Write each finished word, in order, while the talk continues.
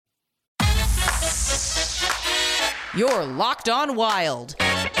You're Locked On Wild.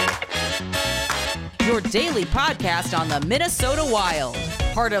 Your daily podcast on the Minnesota Wild.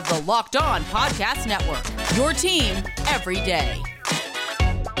 Part of the Locked On Podcast Network. Your team every day.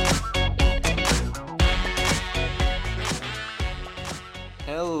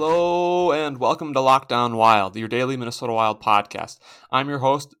 Hello and welcome to Locked On Wild, your daily Minnesota Wild podcast. I'm your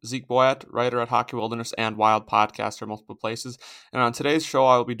host, Zeke Boyett, writer at Hockey Wilderness and Wild podcaster multiple places. And on today's show,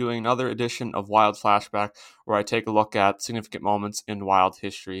 I will be doing another edition of Wild Flashback, where I take a look at significant moments in Wild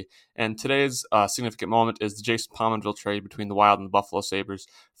history. And today's significant moment is the Jason Pominville trade between the Wild and the Buffalo Sabres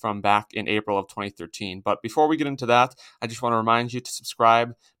from back in April of 2013. But before we get into that, I just want to remind you to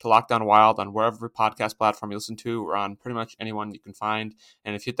subscribe to Locked On Wild on wherever podcast platform you listen to, or on pretty much anyone you can find.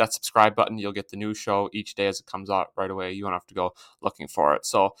 And if you hit that subscribe button, you'll get the new show each day as it comes out right away. You won't have to go looking for it.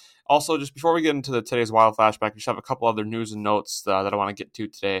 So also, just before we get into today's Wild Flashback, we just have a couple other news and notes that I want to get to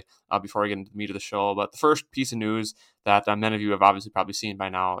today before we get into the meat of the show. But the first piece of news that many of you have obviously probably seen by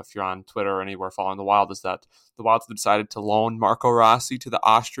now, if you're on Twitter or anywhere following the Wild, is that the Wild have decided to loan Marco Rossi to the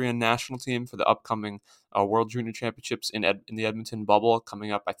Austrian national team for the upcoming World Junior Championships in the Edmonton bubble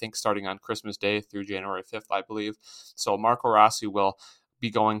coming up, I think, starting on Christmas Day through January 5th, I believe. So Marco Rossi will be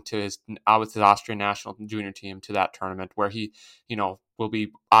going to with his Austrian national junior team to that tournament, where he, will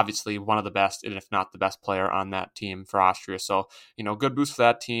be obviously one of the best, and if not the best player on that team for Austria. So, good boost for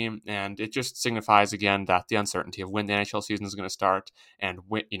that team, and it just signifies again that the uncertainty of when the NHL season is going to start, and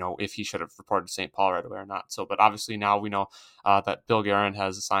when, if he should have reported to St. Paul right away or not. So, but obviously now we know that Bill Guerin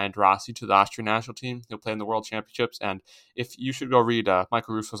has assigned Rossi to the Austrian national team. He'll play in the World Championships, and if you should go read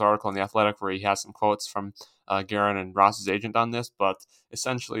Michael Russo's article in The Athletic, where he has some quotes from Guerin and Rossi's agent on this, but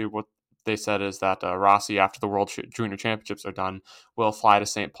essentially what they said is that Rossi, after the World Junior Championships are done, will fly to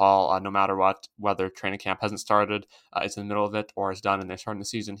St. Paul no matter what, whether training camp hasn't started, it's in the middle of it, or is done and they're starting the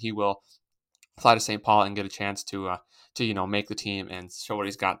season. He will fly to St. Paul and get a chance to make the team and show what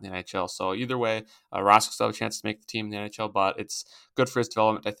he's got in the NHL. So either way, Rossi will still have a chance to make the team in the NHL, but it's good for his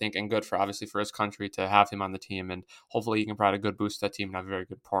development, I think, and good for obviously for his country to have him on the team, and hopefully he can provide a good boost to that team and have a very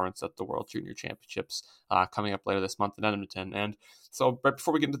good performance at the World Junior Championships coming up later this month in Edmonton. And so right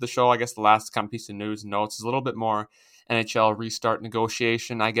before we get into the show, I guess the last kind of piece of news and notes is a little bit more NHL restart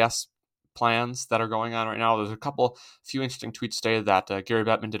negotiation, I guess, plans that are going on right now. There's a few interesting tweets today that Gary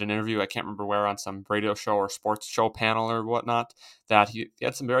Bettman did an interview, I can't remember where, on some radio show or sports show panel or whatnot, that he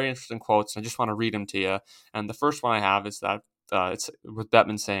had some very interesting quotes, and I just want to read them to you. And the first one I have is that it's with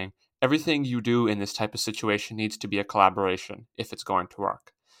Bettman saying, "Everything you do in this type of situation needs to be a collaboration if it's going to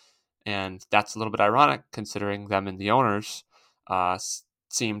work." And that's a little bit ironic considering them and the owners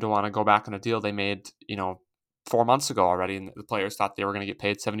seem to want to go back on a deal they made, 4 months ago already, and the players thought they were going to get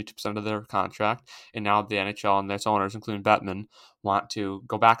paid 72% of their contract, and now the NHL and its owners, including Bettman, want to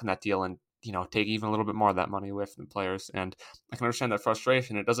go back on that deal and take even a little bit more of that money away from the players. And I can understand that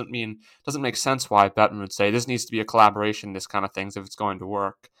frustration. It doesn't make sense why Bettman would say this needs to be a collaboration, this kind of things, if it's going to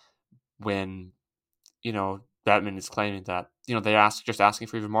work, when Bettman is claiming that they just asking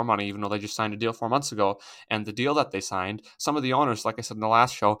for even more money, even though they just signed a deal 4 months ago. And the deal that they signed, some of the owners, like I said in the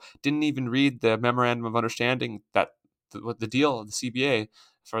last show, didn't even read the memorandum of understanding that the deal of the CBA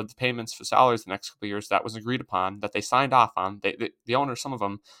for the payments for salaries the next couple of years that was agreed upon, that they signed off on. The owners, some of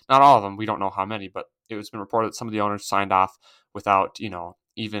them, not all of them, we don't know how many, but it has been reported that some of the owners signed off without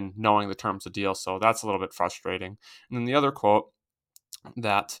even knowing the terms of the deal. So that's a little bit frustrating. And then the other quote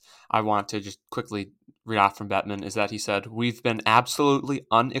that I want to just quickly read off from Bettman is that he said, "We've been absolutely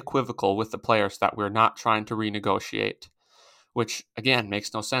unequivocal with the players that we're not trying to renegotiate," which again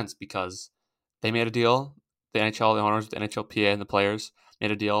makes no sense because they made a deal. The NHL, the owners, the NHLPA, and the players made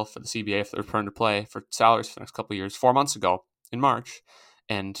a deal for the CBA for the return to play for salaries for the next couple of years 4 months ago in March,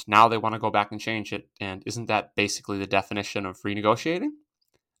 and now they want to go back and change it. And isn't that basically the definition of renegotiating?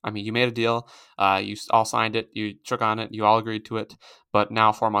 I mean, you made a deal, you all signed it, you took on it, you all agreed to it, but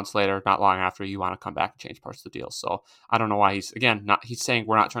now 4 months later, not long after, you want to come back and change parts of the deal. So I don't know why he's saying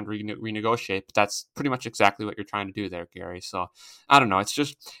we're not trying to renegotiate, but that's pretty much exactly what you're trying to do there, Gary. So I don't know. It's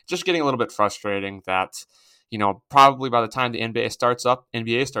just getting a little bit frustrating that, probably by the time the NBA starts up in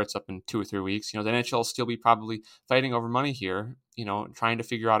 2 or 3 weeks, the NHL will still be probably fighting over money here, trying to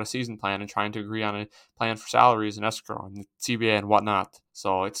figure out a season plan and trying to agree on a plan for salaries and escrow and the CBA and whatnot.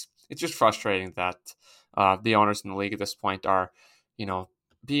 So it's just frustrating that the owners in the league at this point are,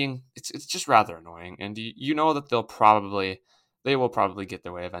 it's just rather annoying. And that they'll probably they will probably get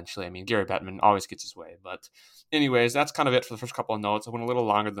their way eventually. I mean, Gary Bettman always gets his way. But anyways, that's kind of it for the first couple of notes. I went a little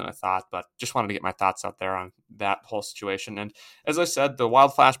longer than I thought, but just wanted to get my thoughts out there on that whole situation. And as I said, the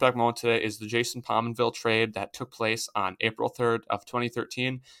wild flashback moment today is the Jason Pominville trade that took place on April 3rd of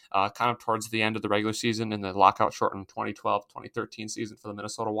 2013, kind of towards the end of the regular season in the lockout shortened 2012-2013 season for the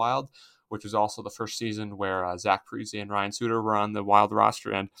Minnesota Wild, which was also the first season where Zach Parise and Ryan Suter were on the Wild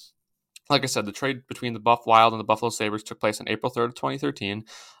roster. And like I said, the trade between the Buff Wild and the Buffalo Sabres took place on April 3rd, 2013.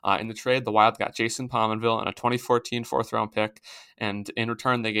 In the trade, the Wild got Jason Pominville and a 2014 fourth-round pick, and in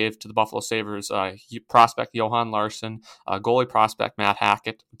return, they gave to the Buffalo Sabres prospect Johan Larsson, goalie prospect Matt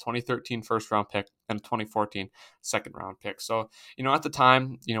Hackett, a 2013 first-round pick, and a 2014 second-round pick. So, at the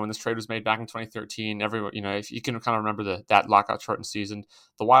time, when this trade was made back in 2013, everyone, if you can kind of remember that lockout shortened season,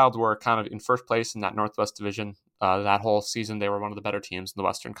 the Wild were kind of in first place in that Northwest Division. That whole season, they were one of the better teams in the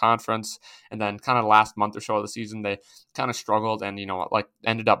Western Conference. And then kind of the last month or so of the season, they kind of struggled and,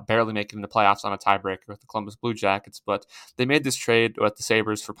 ended up barely making the playoffs on a tiebreaker with the Columbus Blue Jackets. But they made this trade with the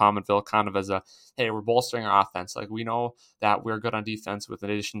Sabres for Pominville kind of as a, hey, we're bolstering our offense. Like, we know that we're good on defense with the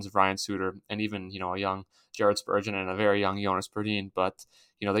additions of Ryan Suter and even, a young Jared Spurgeon and a very young Jonas Brodin. But,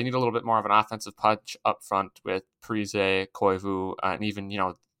 they need a little bit more of an offensive punch up front with Parise, Koivu, and even,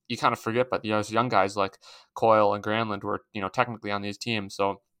 you kind of forget, but those young guys like Coyle and Granlund were, technically on these teams.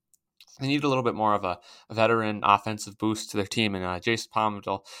 So they need a little bit more of a veteran offensive boost to their team. And Jason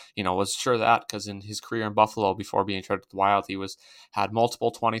Pominville, was sure of that because in his career in Buffalo before being traded to the Wild, he had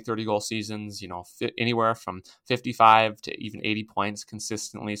multiple 20, 30 goal seasons, anywhere from 55 to even 80 points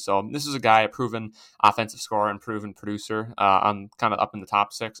consistently. So this is a guy, a proven offensive scorer and proven producer on kind of up in the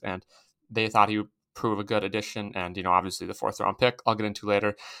top six. And they thought he would prove a good addition, and obviously the fourth round pick I'll get into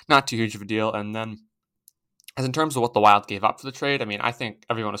later, not too huge of a deal. And then as in terms of what the Wild gave up for the trade, I mean, I think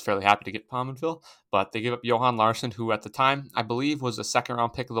everyone was fairly happy to get Pominville, but they gave up Johan Larsson, who at the time I believe was a second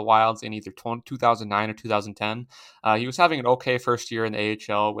round pick of the Wilds in either 2009 or 2010. He was having an okay first year in the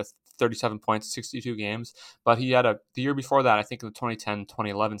AHL with 37 points, 62 games. But he had the year before that, I think in the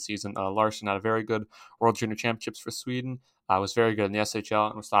 2010-2011 season, Larsson had a very good World Junior Championships for Sweden. Was very good in the SHL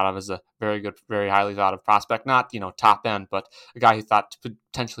and was thought of as a very good, very highly thought of prospect. Not, top end, but a guy who thought to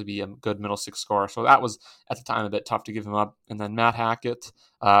potentially be a good middle six scorer. So that was at the time a bit tough to give him up. And then Matt Hackett,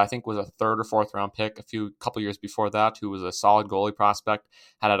 I think was a third or fourth round pick couple years before that, who was a solid goalie prospect,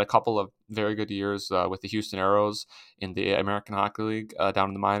 had a couple of very good years with the Houston Aeros in the American Hockey League down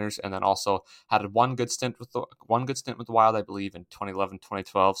in the minors, and then also had one good stint with the Wild, I believe, in 2011,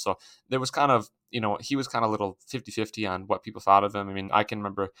 2012. So there was kind of, he was kind of a little 50-50 on what people thought of him. I mean, I can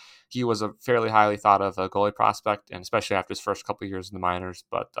remember he was a fairly highly thought of goalie prospect, and especially after his first couple of years in the minors.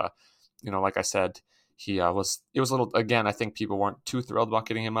 But, like I said, it was a little, again, I think people weren't too thrilled about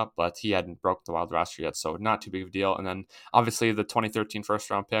getting him up, but he hadn't broke the Wild roster yet, so not too big of a deal. And then obviously the 2013 first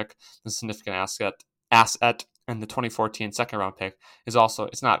round pick, the significant asset, and the 2014 second round pick is also,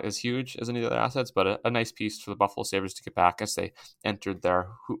 it's not as huge as any of the other assets, but a nice piece for the Buffalo Sabres to get back as they entered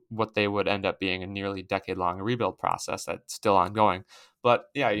what they would end up being a nearly decade-long rebuild process that's still ongoing. But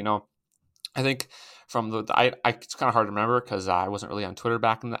yeah, I think from it's kind of hard to remember because I wasn't really on Twitter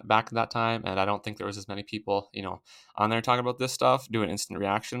back in that time, and I don't think there was as many people, on there talking about this stuff, doing instant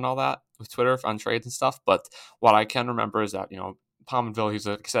reaction and all that with Twitter on trades and stuff. But what I can remember is that, Pominville,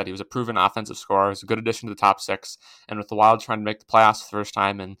 like I said, he was a proven offensive scorer. He was a good addition to the top six. And with the Wild trying to make the playoffs for the first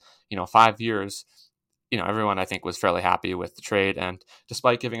time in, 5 years, everyone I think was fairly happy with the trade. And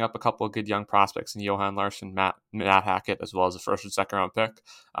despite giving up a couple of good young prospects in Johan Larsson, Matt Hackett, as well as a first and second round pick,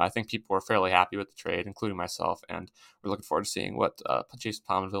 I think people were fairly happy with the trade, including myself. And we're looking forward to seeing what Jason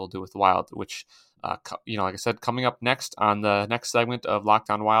Pominville will do with the Wild, which, like I said, coming up next on the next segment of Locked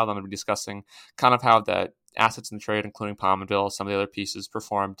On Wild, I'm going to be discussing kind of how the assets in the trade, including Pominville, some of the other pieces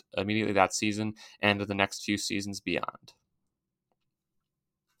performed immediately that season and the next few seasons beyond.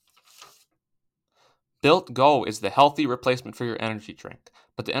 Built Go is the healthy replacement for your energy drink,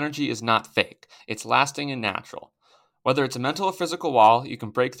 but the energy is not fake. It's lasting and natural. Whether it's a mental or physical wall, you can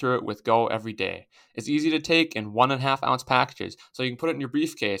break through it with Go every day. It's easy to take in 1.5 ounce packages, so you can put it in your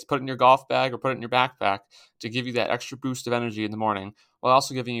briefcase, put it in your golf bag, or put it in your backpack to give you that extra boost of energy in the morning, while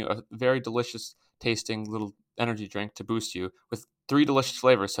also giving you a very delicious tasting little energy drink to boost you with 3 delicious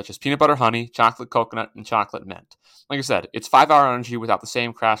flavors such as peanut butter honey, chocolate coconut, and chocolate mint. Like I said, it's 5-hour energy without the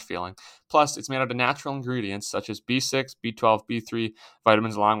same crash feeling. Plus, it's made out of natural ingredients such as B6, B12, B3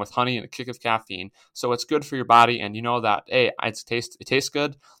 vitamins along with honey and a kick of caffeine. So it's good for your body, and you know that, hey, it tastes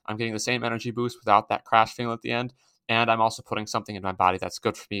good. I'm getting the same energy boost without that crash feeling at the end. And I'm also putting something in my body that's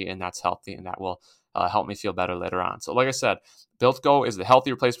good for me and that's healthy and that will help me feel better later on. So like I said, Built Go is the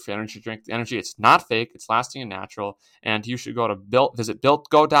healthy replacement for energy drink. The energy, it's not fake, it's lasting and natural. And you should go to visit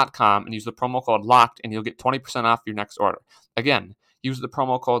builtgo.com and use the promo code LOCKED, and you'll get 20% off your next order. Again, use the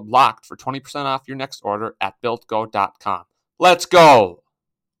promo code LOCKED for 20% off your next order at builtgo.com. Let's go!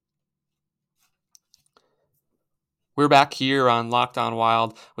 We're back here on Locked On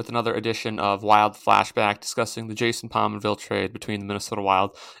Wild with another edition of Wild Flashback, discussing the Jason Pominville trade between the Minnesota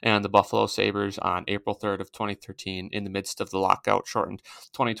Wild and the Buffalo Sabres on April 3rd of 2013 in the midst of the lockout-shortened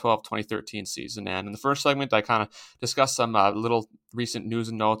 2012-2013 season. And in the first segment, I kind of discussed some little recent news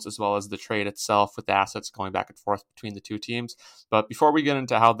and notes, as well as the trade itself, with the assets going back and forth between the two teams. But before we get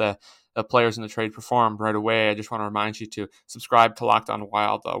into how the players in the trade performed right away, I just want to remind you to subscribe to Locked On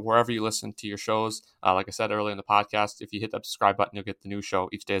Wild wherever you listen to your shows. Like I said earlier in the podcast, if you hit that subscribe button, you'll get the new show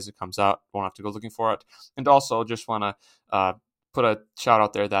each day as it comes out. Won't have to go looking for it. And also just want to put a shout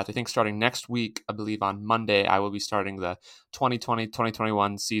out there that I think starting next week, I believe on Monday, I will be starting the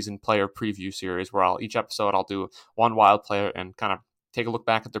 2020-2021 season player preview series, where each episode I'll do one Wild player and kind of take a look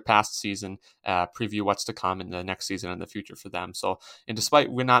back at their past season, preview what's to come in the next season and the future for them. So, and despite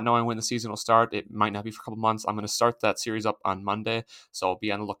we're not knowing when the season will start, it might not be for a couple months. I'm going to start that series up on Monday, so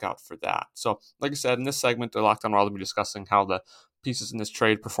be on the lookout for that. So, like I said, in this segment, the Locked On Wild will be discussing how the pieces in this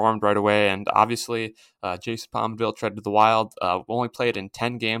trade performed right away. And obviously, Jason Pominville traded to the Wild. Only played in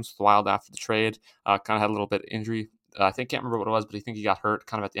 10 games with the Wild after the trade. Kind of had a little bit of injury. I can't remember what it was, but I think he got hurt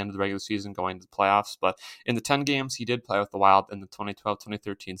kind of at the end of the regular season going into the playoffs. But in the 10 games he did play with the Wild in the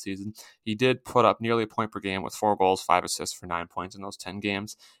 2012-2013 season, he did put up nearly a point per game with 4 goals, 5 assists for 9 points in those 10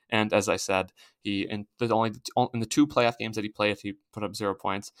 games. And as I said, in the 2 playoff games that he played, he put up 0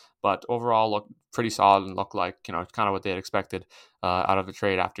 points, but overall looked pretty solid and looked like, kind of what they had expected out of the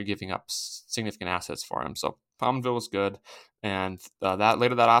trade after giving up significant assets for him. So Pominville was good. And that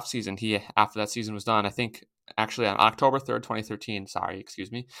later that offseason, after that season was done, I think actually on October 3rd, 2013,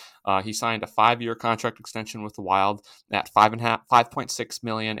 he signed a 5-year contract extension with the Wild at $5.6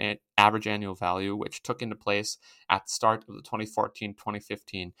 million in average annual value, which took into place at the start of the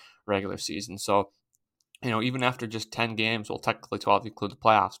 2014-2015 regular season. So, even after just 10 games, well, technically 12 include the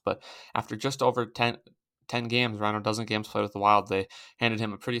playoffs, but after just over 10 games, around a dozen games played with the Wild, they handed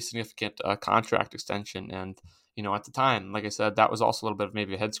him a pretty significant contract extension. And, at the time, like I said, that was also a little bit of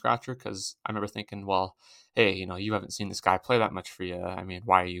maybe a head scratcher, because I remember thinking, well, hey, you haven't seen this guy play that much for you. I mean,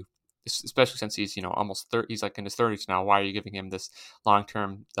 why are you, especially since he's, almost 30, he's like in his 30s now, why are you giving him this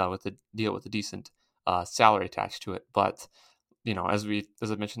long-term with a deal with a decent salary attached to it? But, as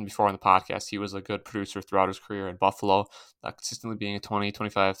I mentioned before on the podcast, he was a good producer throughout his career in Buffalo, consistently being a 20,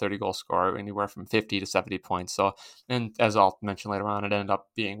 25, 30 goal scorer, anywhere from 50 to 70 points. So, and as I'll mention later on, it ended up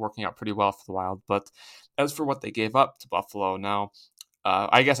working out pretty well for the Wild. But as for what they gave up to Buffalo now,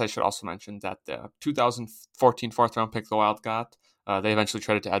 I guess I should also mention that the 2014 fourth round pick the Wild got, they eventually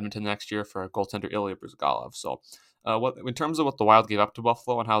traded to Edmonton next year for goaltender Ilya Bryzgalov. So, in terms of what the Wild gave up to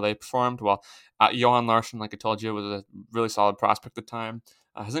Buffalo and how they performed, well, Johan Larsson, like I told you, was a really solid prospect at the time.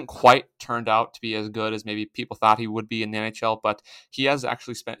 Hasn't quite turned out to be as good as maybe people thought he would be in the NHL, but he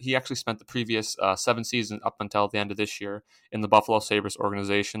actually spent the previous 7 seasons up until the end of this year in the Buffalo Sabres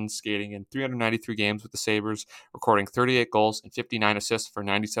organization, skating in 393 games with the Sabres, recording 38 goals and 59 assists for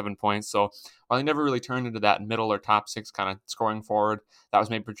 97 points. So while he never really turned into that middle or top 6 kind of scoring forward that was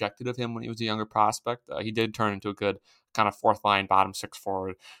maybe projected of him when he was a younger prospect, he did turn into a good kind of 4th line, bottom 6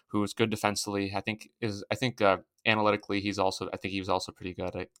 forward who is good defensively. I think analytically, he was also pretty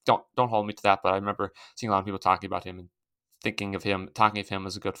good. Don't hold me to that, but I remember seeing a lot of people talking about him and talking of him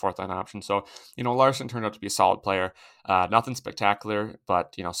as a good 4th line option. So, Larsson turned out to be a solid player. Nothing spectacular,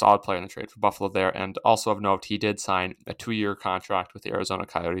 but, solid player in the trade for Buffalo there. And also of note, he did sign a 2-year contract with the Arizona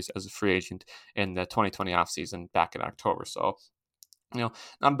Coyotes as a free agent in the 2020 offseason back in October. So, not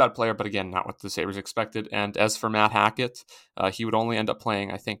a bad player, but again, not what the Sabres expected. And as for Matt Hackett, he would only end up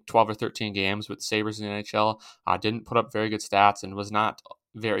playing, I think, 12 or 13 games with the Sabres in the NHL. Didn't put up very good stats and was not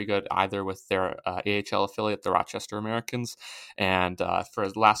very good either with their AHL affiliate, the Rochester Americans. And for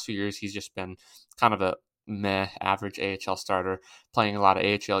the last few years, he's just been kind of a average AHL starter, playing a lot of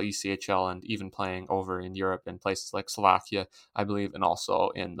AHL, ECHL, and even playing over in Europe in places like Slovakia, I believe, and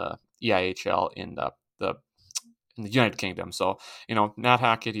also in the EIHL in the United Kingdom. So, Matt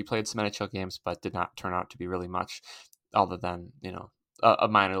Hackett, he played some NHL games, but did not turn out to be really much other than, a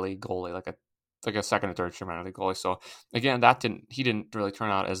minor league goalie, like a second or third minor league goalie. So again, he didn't really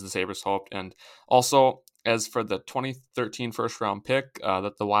turn out as the Sabres hoped. And also As for the 2013 first-round pick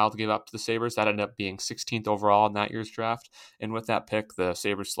that the Wild gave up to the Sabres, that ended up being 16th overall in that year's draft. And with that pick, the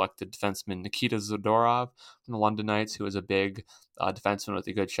Sabres selected defenseman Nikita Zadorov from the London Knights, who was a big defenseman with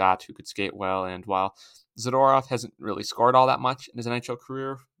a good shot, who could skate well. And while Zadorov hasn't really scored all that much in his NHL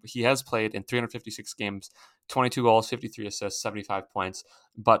career, he has played in 356 games, 22 goals, 53 assists, 75 points.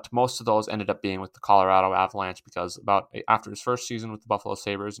 But most of those ended up being with the Colorado Avalanche because after his first season with the Buffalo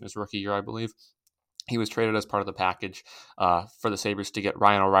Sabres in his rookie year, I believe, he was traded as part of the package for the Sabres to get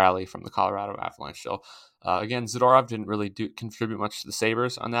Ryan O'Reilly from the Colorado Avalanche. So, again, Zadorov didn't really contribute much to the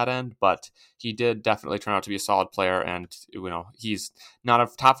Sabres on that end, but he did definitely turn out to be a solid player. And, he's not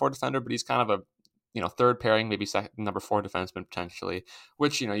a top four defender, but he's kind of a, third pairing, maybe number four defenseman potentially,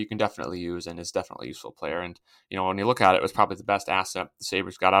 which, you can definitely use and is definitely a useful player. And, when you look at it, it was probably the best asset the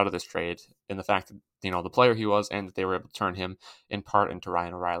Sabres got out of this trade in the fact that, the player he was and that they were able to turn him in part into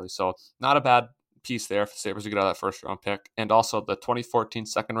Ryan O'Reilly. So not a bad piece there for the Sabres to get out of that first round pick, and also the 2014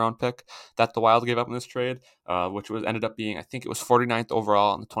 second round pick that the Wild gave up in this trade, which ended up being, I think it was 49th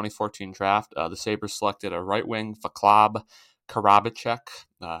overall in the 2014 draft. The Sabres selected a right wing, Vaclav Karabicek.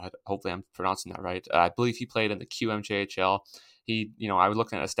 Hopefully I'm pronouncing that right. I believe he played in the QMJHL. He, I was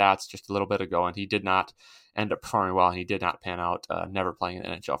looking at his stats just a little bit ago, and he did not end up performing well, and he did not pan out, never playing in the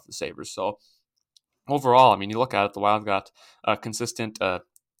NHL for the Sabres. So overall, you look at it, the Wild got a consistent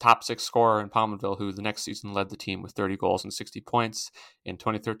top six scorer in Pominville, who the next season led the team with 30 goals and 60 points in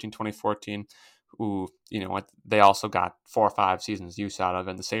 2013-2014, who, they also got 4 or 5 seasons use out of,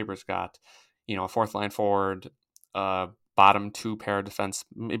 and the Sabres got, a fourth line forward, bottom two pair defense,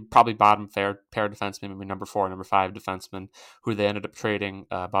 probably bottom pair defenseman, maybe number 4, number 5 defenseman, who they ended up trading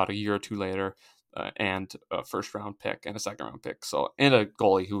about a year or two later, and a first round pick and a second round pick. So, and a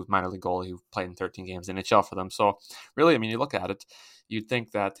minor league goalie who played in 13 games in NHL for them. So really, you look at it, you'd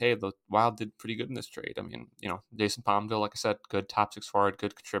think that, hey, the Wild did pretty good in this trade. Jason Pominville, like I said, good top six forward,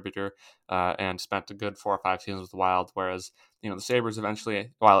 good contributor, and spent a good 4 or 5 seasons with the Wild. Whereas, the Sabres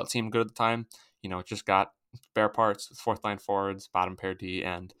eventually, while it seemed good at the time, it just got spare parts with fourth line forwards, bottom pair D,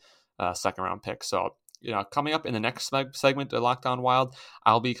 and second round pick. So, coming up in the next segment of Locked On Wild,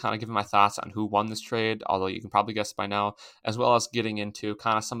 I'll be kind of giving my thoughts on who won this trade, although you can probably guess by now, as well as getting into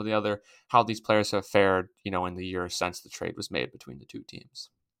kind of some of the other, how these players have fared, in the years since the trade was made between the two teams.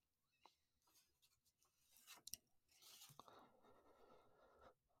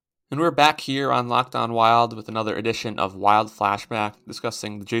 And we're back here on Locked On Wild with another edition of Wild Flashback,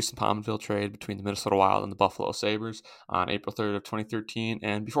 discussing the Jason Pominville trade between the Minnesota Wild and the Buffalo Sabres on April 3rd of 2013.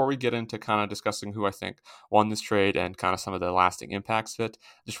 And before we get into kind of discussing who I think won this trade and kind of some of the lasting impacts of it,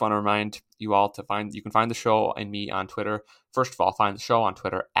 I just want to remind you all you can find the show and me on Twitter. First of all, find the show on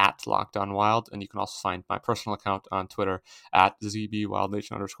Twitter at Locked On Wild, and you can also find my personal account on Twitter at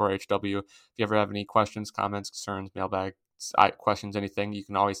ZBWildNation_HW. If you ever have any questions, comments, concerns, mailbag, questions, anything, you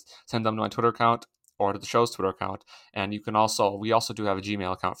can always send them to my Twitter account or to the show's Twitter account. And we also do have a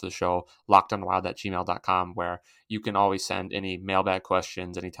Gmail account for the show, lockedonwild@gmail.com, where you can always send any mailbag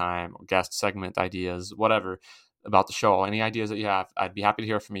questions anytime, or guest segment ideas, whatever about the show, any ideas that you have, I'd be happy to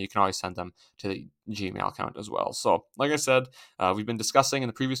hear from you. You can always send them to the Gmail account as well. So, like I said, we've been discussing in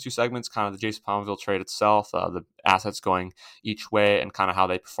the previous 2 segments kind of the Jason Pominville trade itself, the assets going each way, and kind of how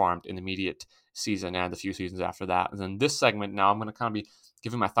they performed in the immediate season and the few seasons after that. And then this segment, now I'm going to kind of be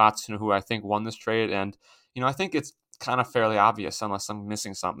giving my thoughts to who I think won this trade. And, I think it's kind of fairly obvious, unless I'm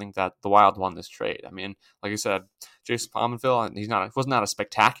missing something, that the Wild won this trade. Like I said, Jason Pominville, was not a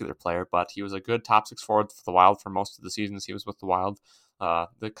spectacular player, but he was a good top 6 forward for the Wild for most of the seasons he was with the Wild.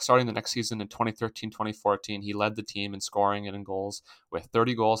 Starting the next season in 2013-2014, he led the team in scoring and in goals with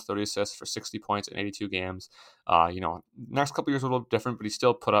 30 goals, 30 assists for 60 points in 82 games. Next couple years were a little different, but he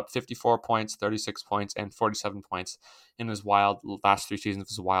still put up 54 points, 36 points, and 47 points in his last 3 seasons of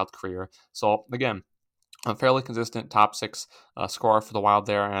his Wild career. So again, a fairly consistent top 6 scorer for the Wild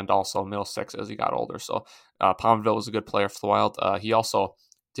there, and also middle 6 as he got older. So Pominville was a good player for the Wild. He also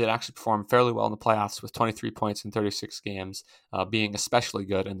did actually perform fairly well in the playoffs with 23 points in 36 games, being especially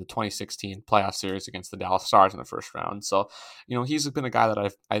good in the 2016 playoff series against the Dallas Stars in the first round. So, he's been a guy that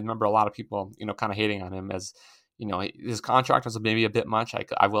I remember a lot of people, kind of hating on him as, his contract was maybe a bit much.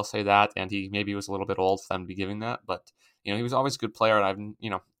 I will say that, and he maybe was a little bit old for them to be giving that, but, he was always a good player, and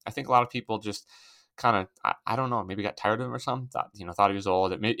I think a lot of people just kind of, I don't know, maybe got tired of him or something, thought he was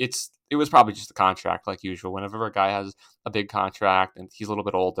old. It was probably just the contract, like usual. Whenever a guy has a big contract and he's a little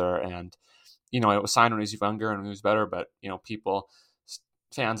bit older, and, it was signed when he was younger and he was better, but,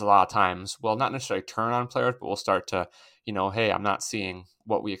 fans a lot of times will not necessarily turn on players, but will start to, hey, I'm not seeing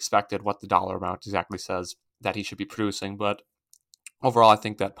what we expected, what the dollar amount exactly says that he should be producing. But overall, I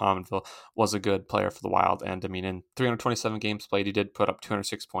think that Pominville was a good player for the Wild. And I mean, in 327 games played, he did put up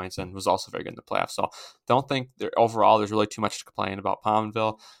 206 points and was also very good in the playoffs. So don't think overall there's really too much to complain about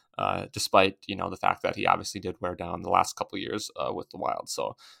Pominville, despite, the fact that he obviously did wear down the last couple of years with the Wild.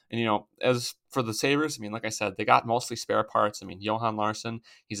 So, and, as for the Sabres, I mean, like I said, they got mostly spare parts. I mean, Johan Larsson,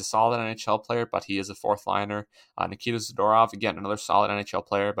 he's a solid NHL player, but he is a fourth liner. Nikita Zadorov, again, another solid NHL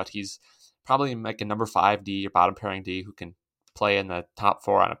player, but he's probably like a number 5 D or bottom pairing D who can play in the top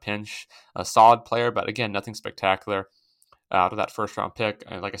 4 on a pinch. A solid player, but again, nothing spectacular out of that first round pick.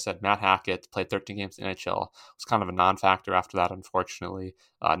 And like I said, Matt Hackett played 13 games in the NHL. Was kind of a non-factor after that, unfortunately.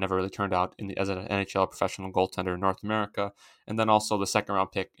 Never really turned out as an NHL professional goaltender in North America. And then also the second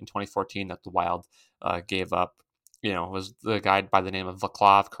round pick in 2014 that the Wild gave up, was the guy by the name of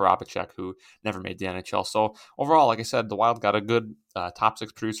Vaclav Karabachek, who never made the NHL. So overall, like I said, the Wild got a good top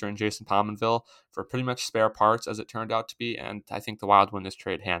 6 producer in Jason Pominville for pretty much spare parts, as it turned out to be. And I think the Wild win this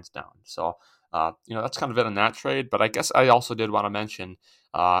trade hands down. So, that's kind of it on that trade. But I guess I also did want to mention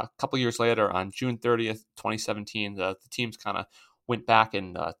a couple years later, on June 30th, 2017, the teams kind of went back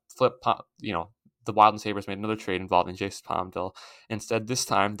and flipped, the Wild and Sabres made another trade involving Jason Pominville. Instead, this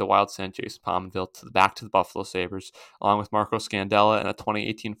time, the Wild sent Jason Pominville back to the Buffalo Sabres, along with Marco Scandella and a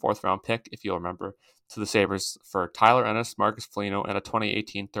 2018 fourth-round pick, if you'll remember, to the Sabres for Tyler Ennis, Marcus Foligno, and a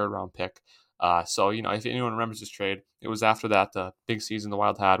 2018 third-round pick. So, if anyone remembers this trade, it was after that big season the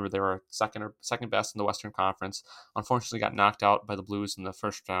Wild had where they were second best in the Western Conference. Unfortunately, got knocked out by the Blues in the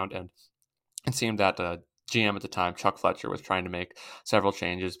first round, and it seemed that GM at the time, Chuck Fletcher, was trying to make several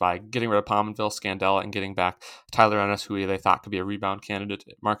changes by getting rid of Pominville, Scandella, and getting back Tyler Ennis, who they thought could be a rebound candidate.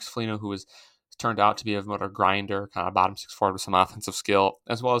 Marcus Foligno, who was turned out to be a more grinder, kind of bottom 6 forward with some offensive skill,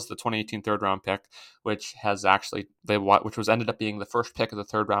 as well as the 2018 third round pick, which was ended up being the first pick of the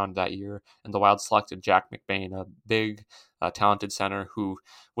third round that year. And the Wild selected Jack McBain, a big, talented center who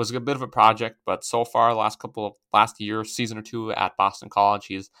was a bit of a project, but so far last year, season or two at Boston College,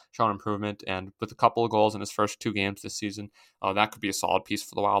 he's shown improvement, and with a couple of goals in his first 2 games this season, that could be a solid piece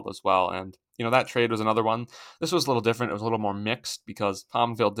for the Wild as well. And that trade was another one. This was a little different. It was a little more mixed because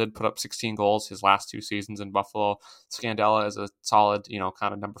Pominville did put up 16 goals his last 2 seasons in Buffalo. Scandella is a solid,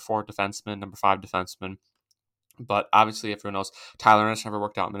 kind of number 4 defenseman, number 5 defenseman. But obviously, everyone knows Tyler Ennis never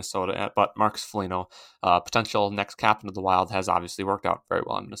worked out in Minnesota. But Marcus Foligno, potential next captain of the Wild, has obviously worked out very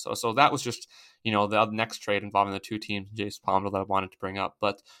well in Minnesota. So that was just, the next trade involving the 2 teams, Jason Pominville, that I wanted to bring up.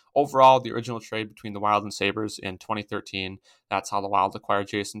 But overall, the original trade between the Wild and Sabres in 2013, that's how the Wild acquired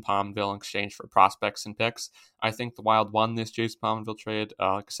Jason Pominville in exchange for prospects and picks. I think the Wild won this Jason Pominville trade.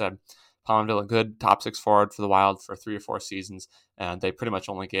 Like I said, Pominville, a good top 6 forward for the Wild for 3 or 4 seasons, and they pretty much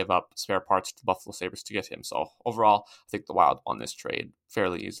only gave up spare parts to the Buffalo Sabres to get him. So overall, I think the Wild won this trade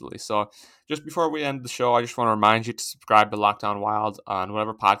fairly easily. So just before we end the show, I just want to remind you to subscribe to Locked On Wild on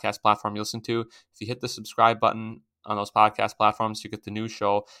whatever podcast platform you listen to. If you hit the subscribe button on those podcast platforms, you get the new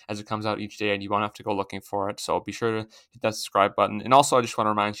show as it comes out each day, and you won't have to go looking for it. So be sure to hit that subscribe button. And also, I just want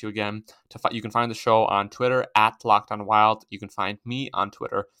to remind you again, you can find the show on Twitter at Locked On Wild. You can find me on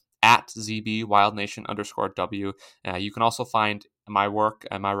Twitter at ZB_WildNation_W. You can also find my work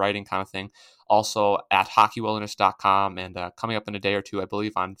and my writing kind of thing also at hockeywilderness.com. And coming up in a day or two, I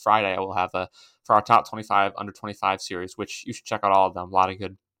believe on Friday, I will have for our top 25 under 25 series, which you should check out all of them. A lot of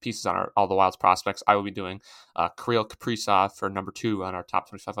good pieces on all the Wild's prospects. I will be doing Kirill Kaprizov for number 2 on our top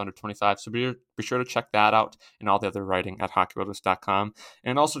 25 under 25. So be sure to check that out and all the other writing at hockeywilderness.com.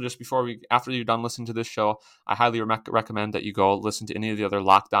 And also, just after you're done listening to this show, I highly recommend that you go listen to any of the other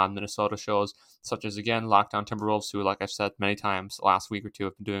Locked On Minnesota shows, such as, again, Locked On Timberwolves, who, like I've said many times the last week or two,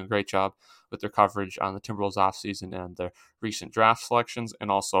 have been doing a great job with their coverage on the Timberwolves offseason and their recent draft selections,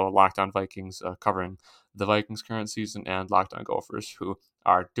 and also Locked On Vikings covering the Vikings' current season, and Locked On Gophers, who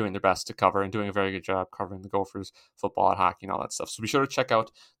are doing their best to cover and doing a very good job covering the Gophers, football and hockey and all that stuff. So be sure to check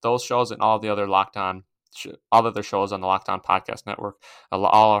out those shows and all the other all other shows on the Locked On Podcast Network. All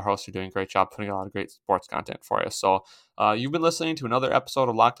our hosts are doing a great job putting a lot of great sports content for you. So you've been listening to another episode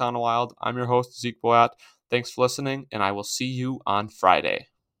of Locked On Wild. I'm your host, Zeke Boyat. Thanks for listening, and I will see you on Friday.